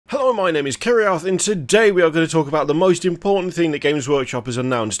Hello, my name is Kiriath, and today we are going to talk about the most important thing that Games Workshop has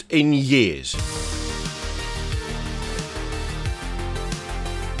announced in years.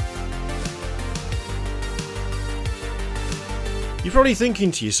 You're probably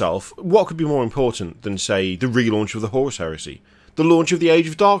thinking to yourself, what could be more important than, say, the relaunch of the Horus Heresy? The launch of the Age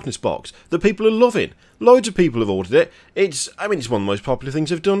of Darkness box that people are loving. Loads of people have ordered it. It's one of the most popular things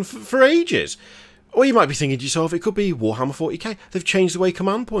they've done for ages. Or you might be thinking to yourself, it could be Warhammer 40k. They've changed the way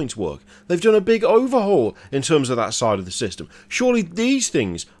command points work. They've done a big overhaul in terms of that side of the system. Surely these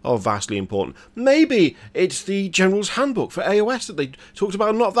things are vastly important. Maybe it's the General's Handbook for AOS that they talked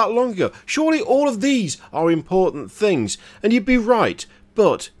about not that long ago. Surely all of these are important things. And you'd be right,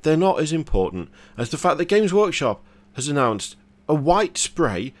 but they're not as important as the fact that Games Workshop has announced a white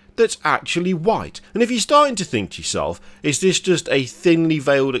spray that's actually white. And if you're starting to think to yourself, is this just a thinly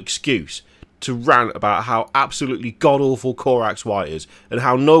veiled excuse to rant about how absolutely god-awful Corax White is, and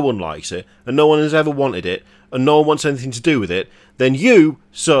how no one likes it, and no one has ever wanted it, and no one wants anything to do with it, then you,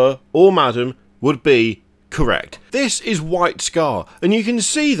 sir or madam, would be correct. This is White Scar, and you can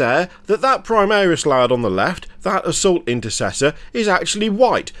see there that that Primaris lad on the left, that Assault Intercessor, is actually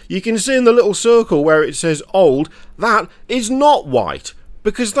white. You can see in the little circle where it says old, that is not white,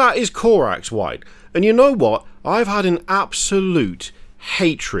 because that is Corax White. And you know what? I've had an absolute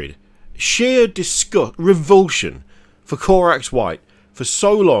hatred, sheer disgust, revulsion for Corax White for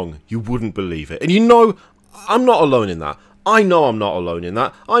so long you wouldn't believe it. And you know, I'm not alone in that. I know I'm not alone in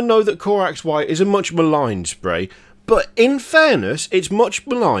that. I know that Corax White is a much maligned spray, but in fairness, it's much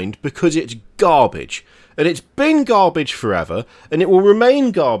maligned because it's garbage. And it's been garbage forever, and it will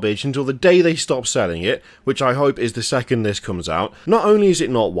remain garbage until the day they stop selling it, which I hope is the second this comes out. Not only is it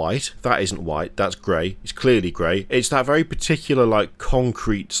not white, that isn't white, that's grey, it's clearly grey, it's that very particular like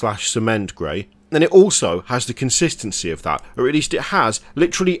concrete / cement grey. And it also has the consistency of that, or at least it has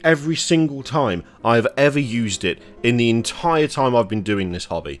literally every single time I've ever used it in the entire time I've been doing this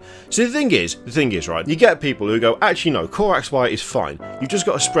hobby. So the thing is, right, you get people who go, actually no, Corax White is fine, you've just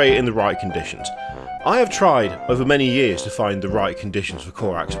got to spray it in the right conditions. I have tried over many years to find the right conditions for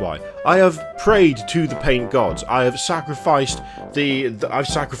Corax White. I have prayed to the paint gods. I have sacrificed I've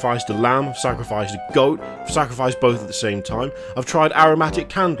sacrificed a lamb, I've sacrificed a goat, I've sacrificed both at the same time. I've tried aromatic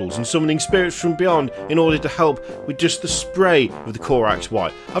candles and summoning spirits from beyond in order to help with just the spray of the Corax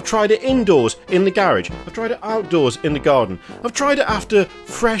White. I've tried it indoors in the garage. I've tried it outdoors in the garden. I've tried it after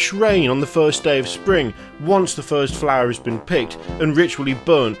fresh rain on the first day of spring, once the first flower has been picked and ritually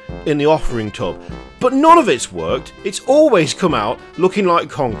burnt in the offering tub. But none of it's worked. It's always come out looking like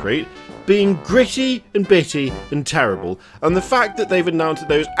concrete, being gritty and bitty and terrible. And the fact that they've announced that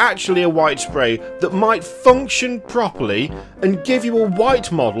there's actually a white spray that might function properly and give you a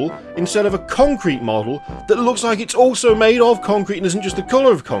white model instead of a concrete model that looks like it's also made of concrete and isn't just the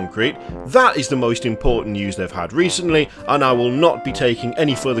colour of concrete, that is the most important news they've had recently, and I will not be taking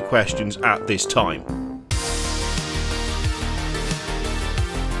any further questions at this time.